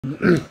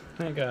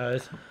Hey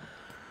guys,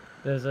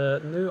 there's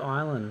a new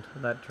island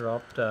that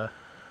dropped.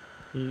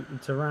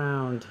 It's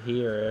around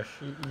here-ish.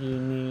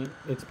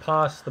 It's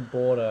past the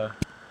border.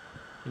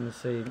 You can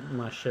see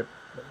my ship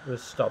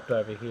was stopped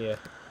over here.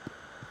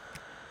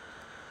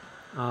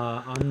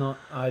 I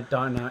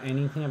don't know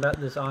anything about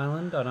this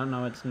island. I don't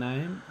know its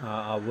name.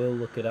 I will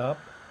look it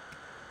up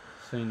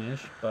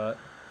soonish, but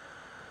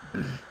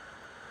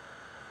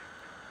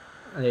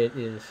it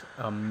is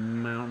a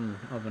mountain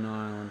of an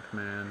island,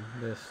 man.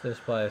 This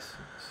place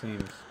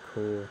seems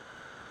cool.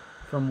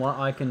 From what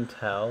I can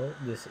tell,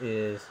 this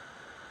is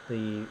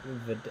the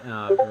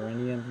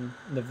Viridian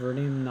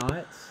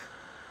Knights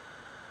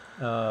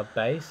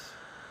base,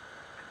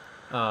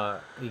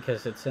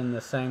 because it's in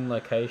the same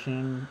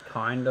location,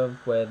 kind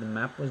of, where the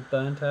map was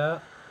burnt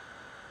out.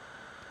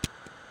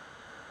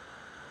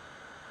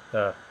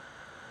 For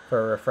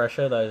a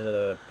refresher, those are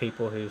the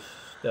people who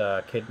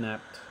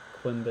kidnapped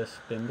Quimbus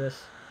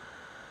Bimbus.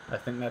 I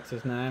think that's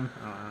his name.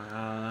 I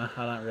don't know.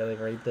 I don't really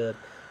read the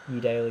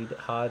daily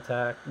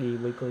hardtack,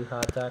 weekly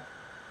hardtack.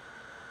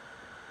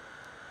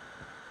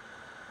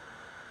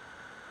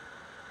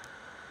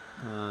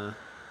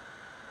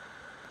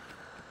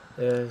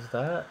 Is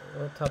that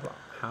what type of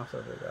house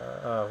have we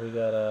got? Oh,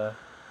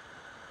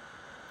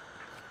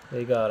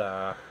 we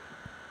got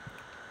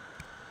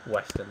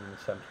western and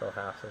central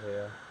houses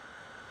here.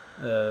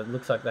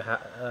 Looks like the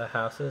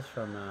houses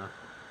from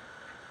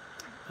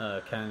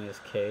Canada's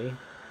Key,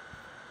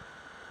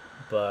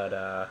 but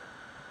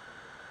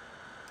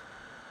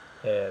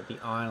the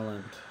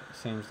island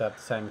seems to have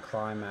the same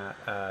climate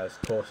as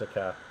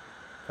Corsica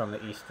from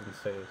the eastern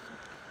seas.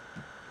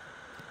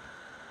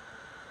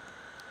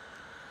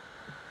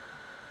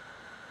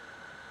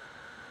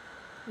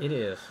 It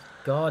is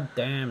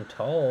goddamn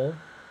tall.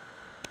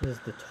 This is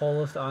the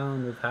tallest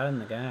island we've had in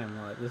the game.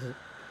 Like,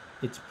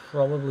 it's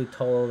probably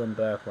taller than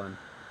Birkeland.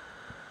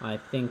 I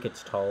think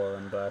it's taller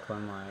than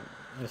Birkeland. Like,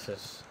 this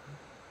is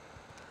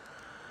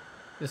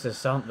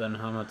something,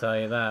 I'm gonna tell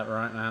you that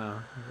right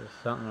now. This is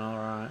something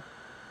alright.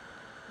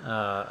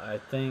 I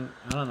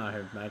don't know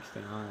who makes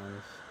the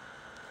islands.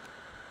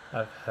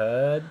 I've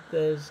heard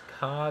there's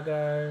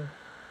cargo,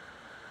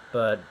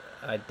 but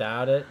I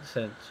doubt it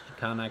since you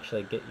can't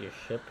actually get your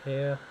ship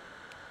here.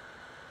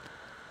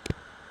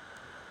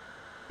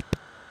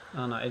 I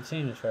don't know, it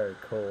seems very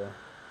cool.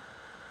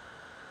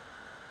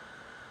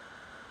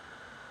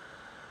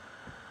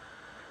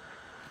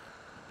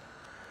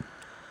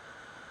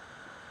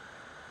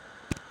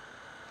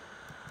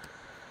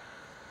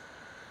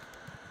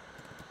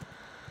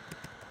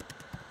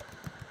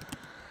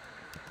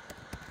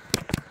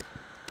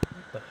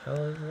 What the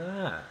hell is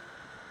that?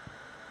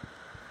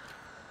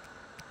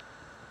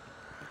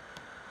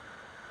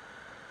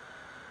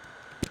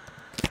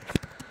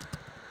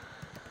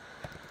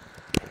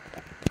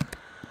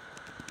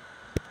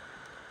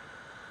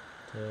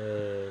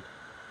 Dude.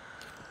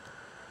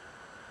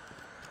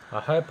 I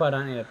hope I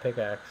don't need a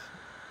pickaxe.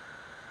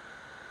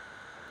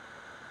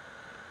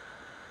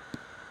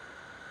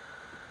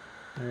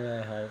 I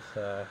really hope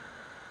so.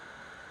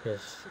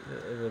 Because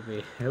it would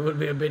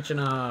be a bitch and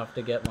a half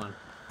to get one.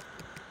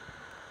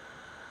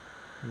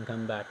 And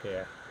come back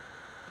here.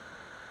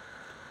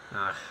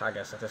 I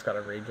guess I just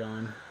gotta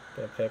rejoin.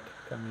 Get a pick,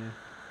 come here.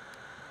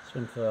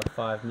 Swim for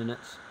 5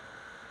 minutes.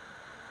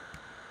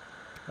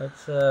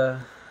 Let's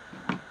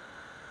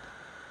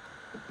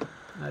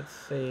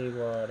see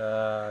what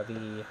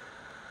the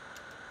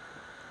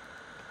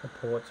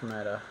ports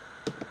matter.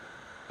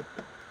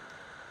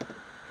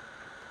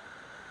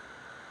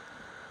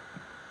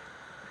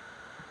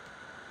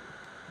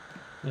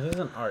 This is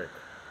an oak,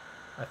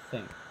 I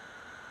think.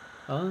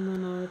 Oh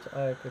no, it's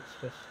oak. It's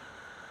just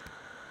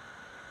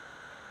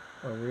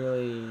a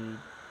really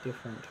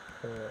different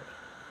port.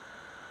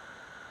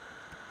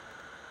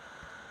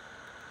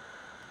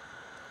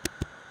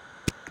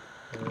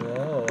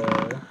 Whoa,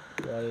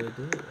 what is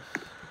this?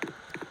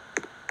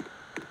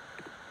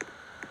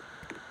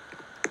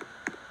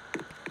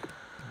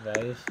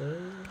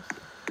 Vases,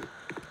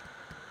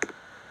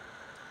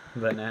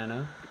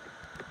 banana,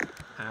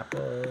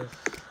 apples.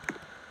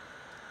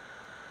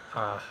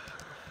 I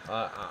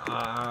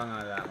don't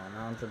know that one.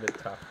 That one's a bit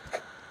tough.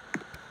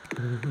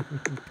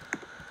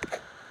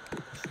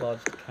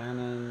 Dislodged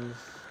cannons.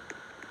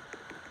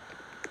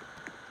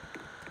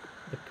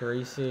 The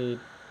greasy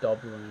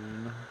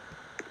doubloon.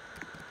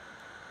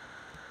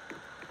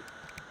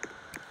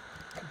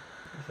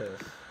 This is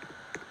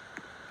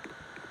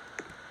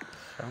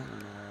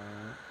something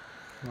alright.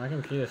 My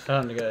computer's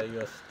starting to get a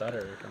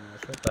stuttery from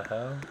this. What the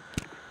hell?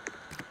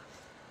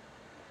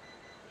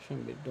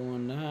 Shouldn't be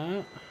doing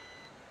that.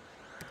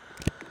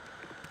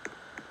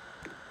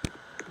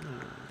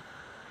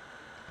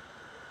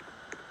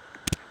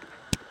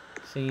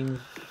 Seems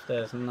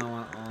there's no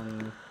one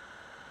on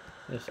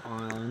this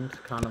island,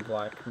 kind of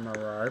like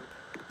Marope.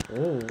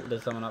 Ooh,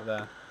 there's someone up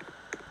there.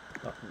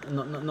 Oh,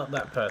 not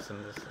that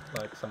person, there's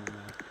like someone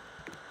there.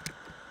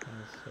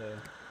 Let's see.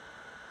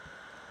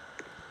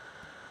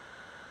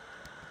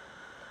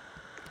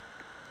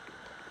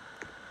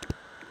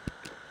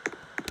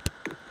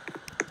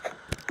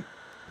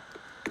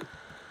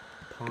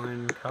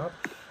 wine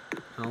cups,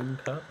 elm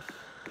cups,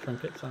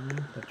 trinkets. I mean,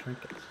 the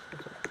trinkets.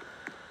 That's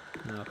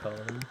what I'll call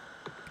them.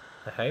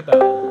 The hay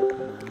bales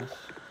look nice.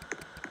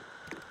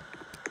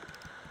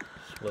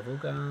 Swivel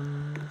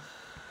guns,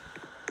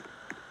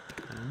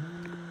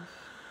 cannons,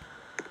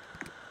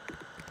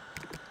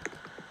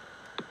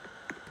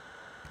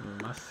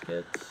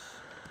 muskets.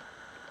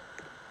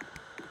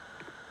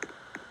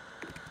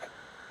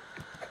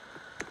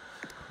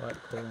 Quite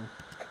cool.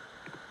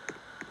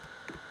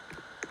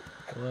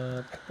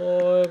 What,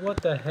 boy, what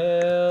the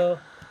hell?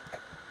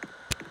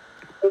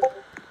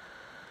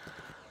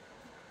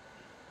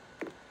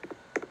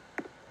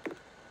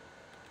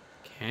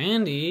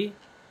 Candy?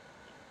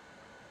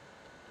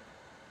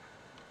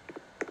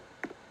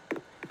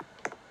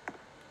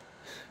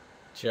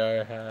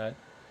 Joe hat.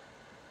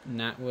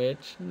 Nat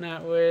witch.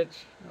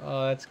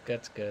 Oh,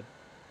 that's good.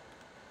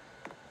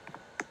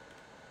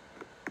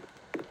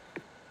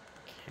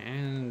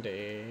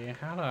 Candy.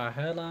 How the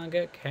hell do I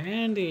get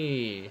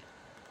candy?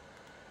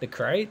 The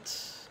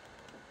crates?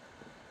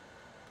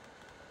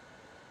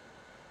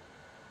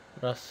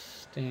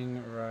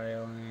 Rusting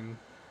railing.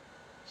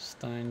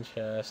 Stone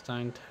chair.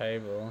 Stone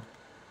table.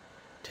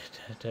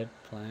 Dead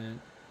plant.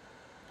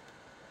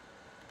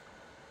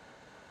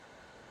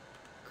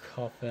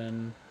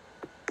 Coffin.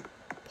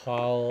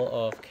 Pile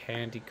of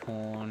candy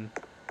corn.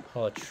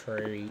 Pile of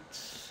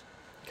treats.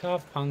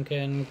 Carved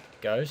pumpkin.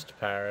 Ghost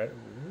parrot.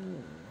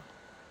 Ooh.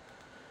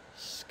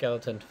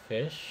 Skeleton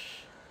fish.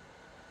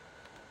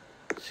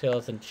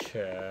 Skeleton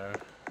chair.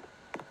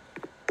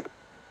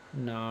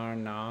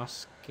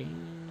 Narnoskin.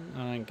 I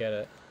don't get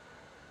it.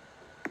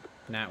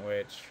 Nat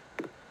witch.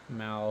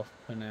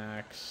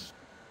 Malpanax.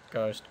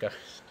 Ghost.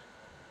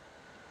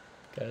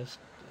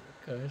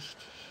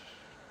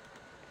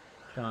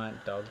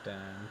 Giant dog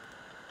den.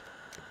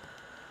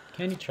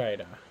 Candy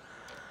trader.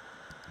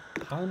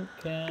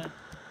 Pumpkin.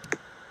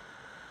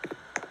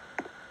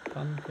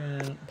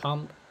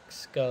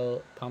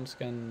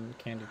 Pumpkin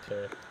candy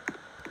too.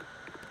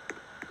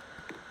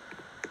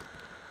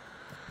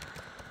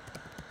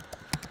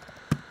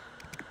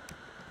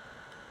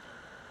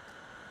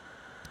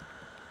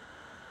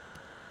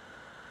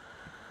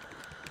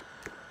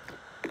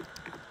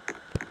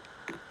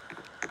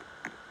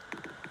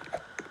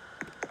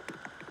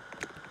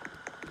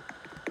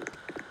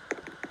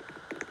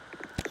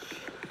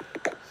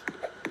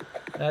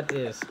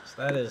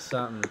 That is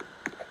something.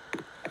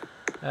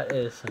 That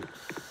is some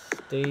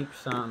steep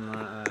something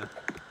right there.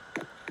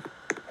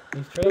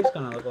 These trees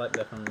gonna look like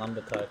they're from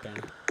Lumber Tycoon.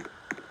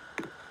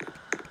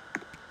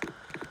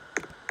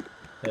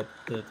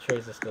 The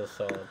trees are still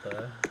solid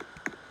though.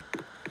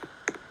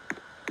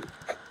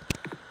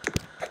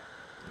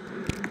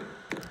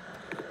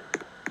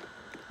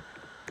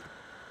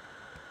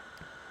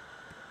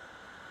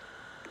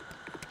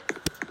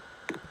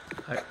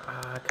 I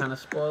kind of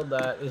spoiled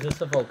that. Is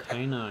this a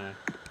volcano?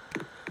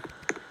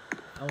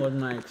 That would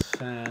make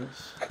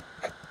sense.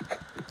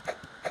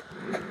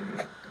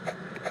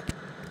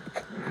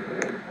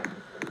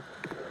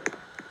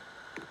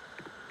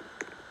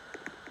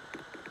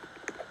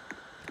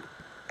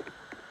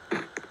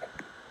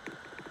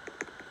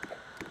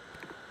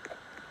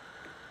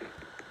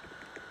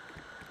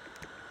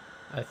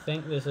 I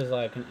think this is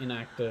like an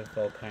inactive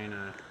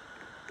volcano.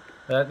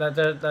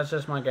 That's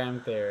just my game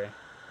theory.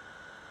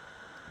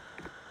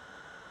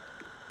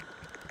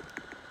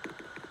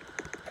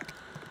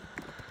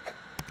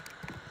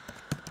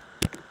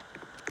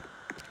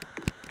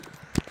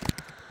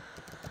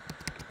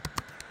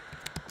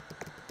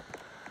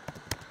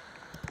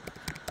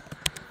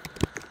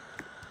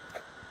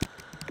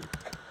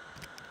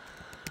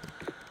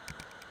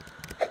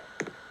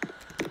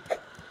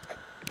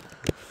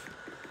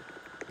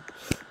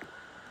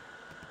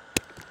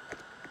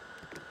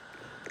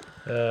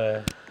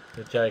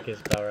 The joke is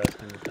Boris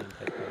and don't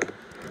take photos.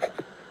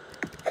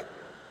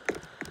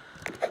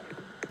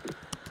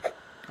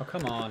 Oh,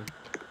 come on.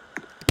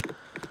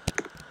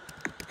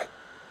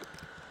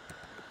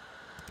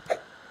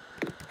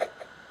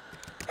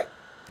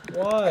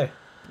 Why?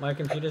 My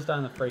computer's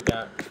starting to freak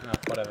out. Oh,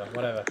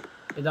 whatever.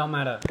 It don't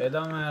matter.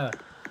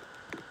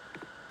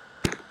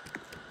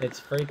 It's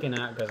freaking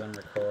out because I'm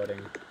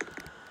recording.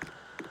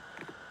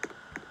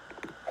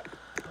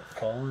 A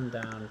fallen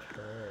down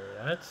tree.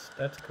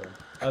 That's cool.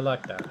 I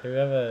like that.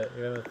 Whoever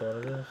thought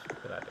of this,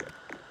 good idea.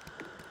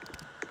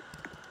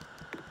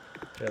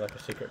 Is there like a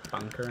secret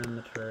bunker in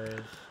the trees?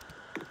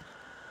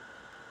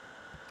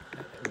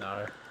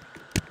 No.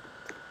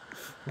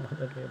 Why would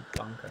there be a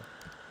bunker?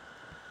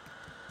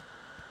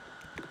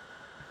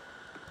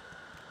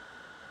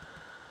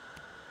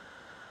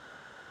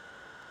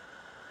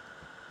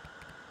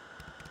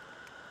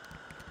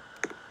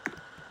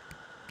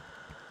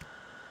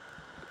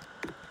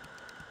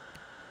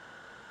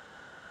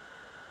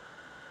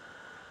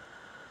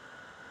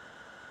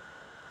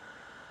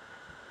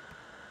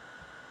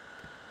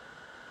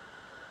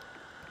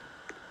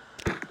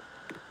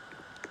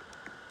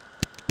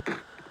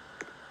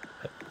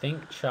 I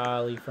think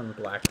Charlie from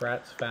Black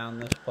Rats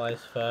found this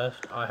place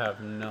first. I have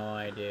no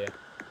idea.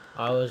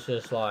 I was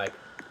just like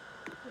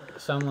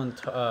someone,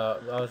 I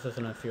was just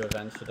in a few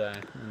events today,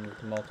 and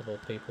multiple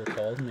people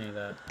told me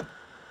that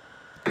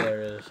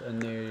there is a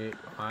new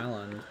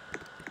island.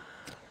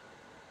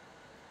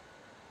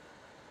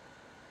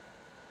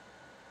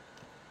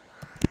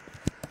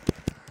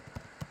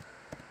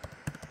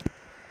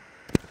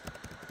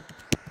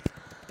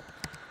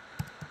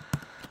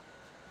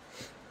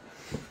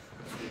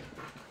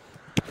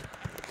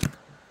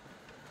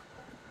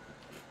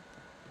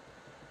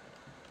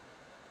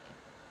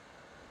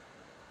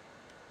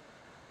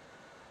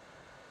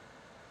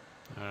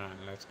 Alright,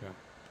 let's go.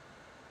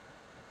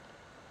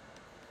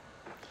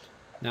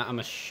 Now, I'm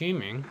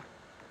assuming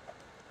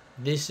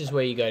this is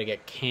where you go to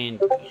get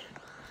candy.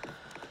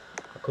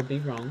 I could be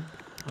wrong.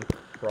 I'm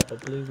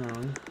probably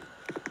wrong.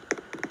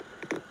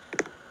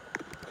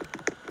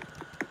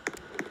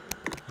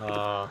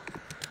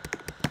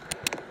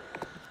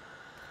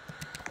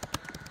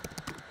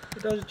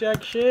 It does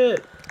jack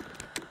shit.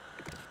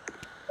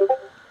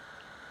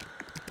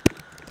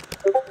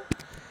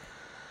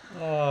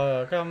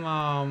 Oh, come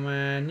on,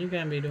 man. You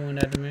can't be doing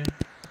that to me.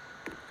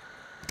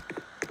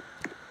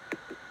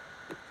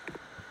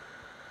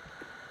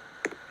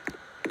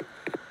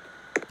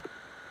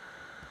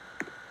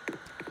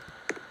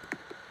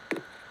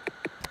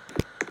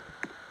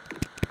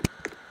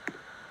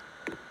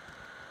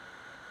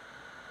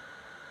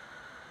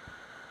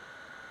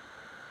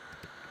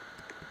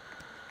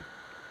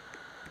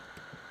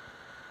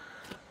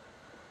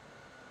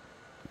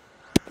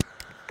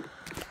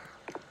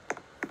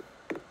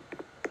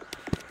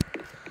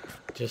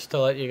 Just to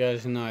let you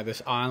guys know,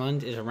 this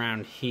island is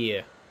around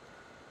here.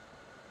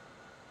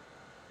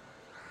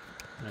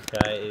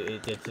 Okay,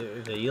 it's a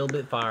little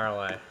bit far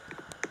away.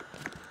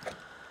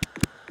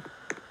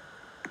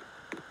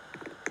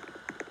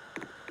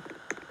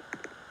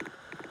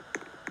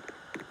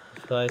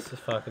 This place is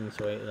fucking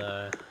sweet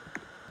though.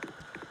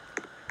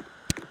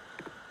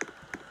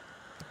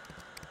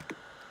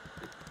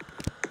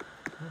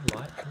 Is there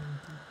light coming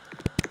from?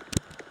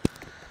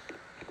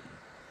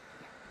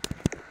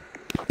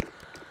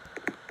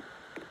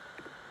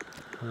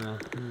 Yeah.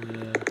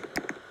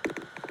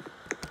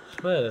 I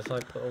swear there's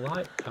like a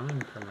light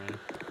coming from me.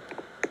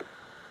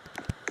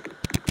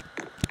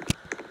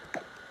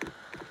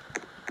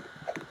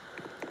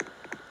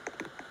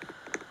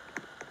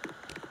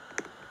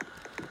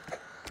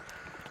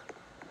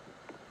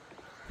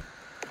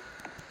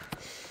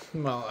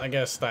 Well, I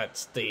guess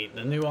that's the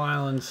new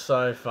island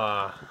so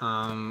far.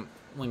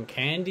 When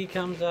candy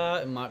comes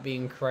out, it might be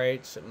in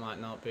crates, it might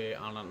not be,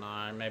 I don't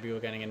know. Maybe we're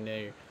getting a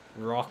new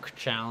rock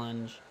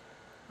challenge.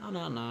 I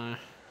don't know.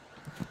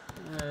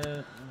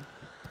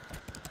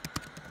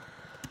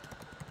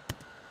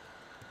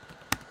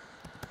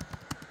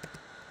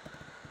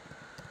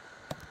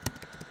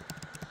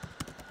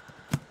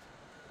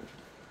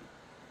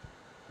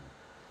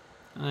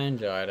 I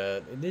enjoyed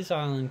it. This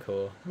island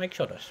cool. Make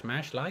sure to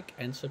smash like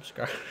and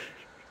subscribe.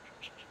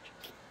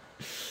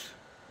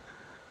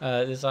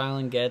 This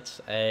island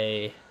gets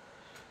like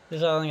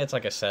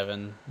a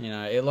 7. You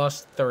know, it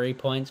lost 3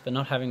 points for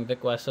not having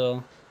Vic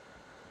Wessel,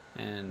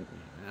 and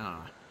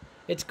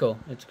it's cool.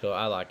 It's cool.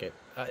 I like it.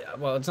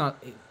 Well, it's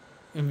not.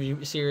 If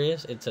you're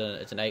serious, it's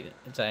an 8.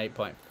 It's an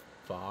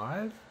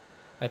 8.5.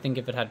 I think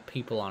if it had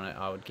people on it,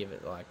 I would give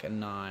it like a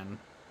 9.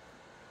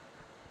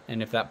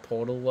 And if that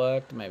portal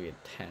worked, maybe a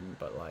 10.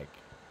 But like,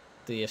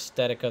 the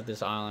aesthetic of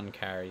this island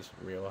carries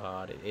real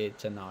hard.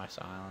 It's a nice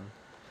island.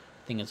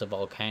 I think it's a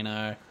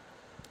volcano.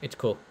 It's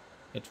cool.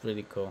 It's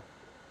really cool.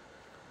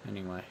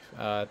 Anyway,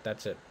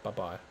 that's it. Bye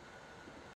bye.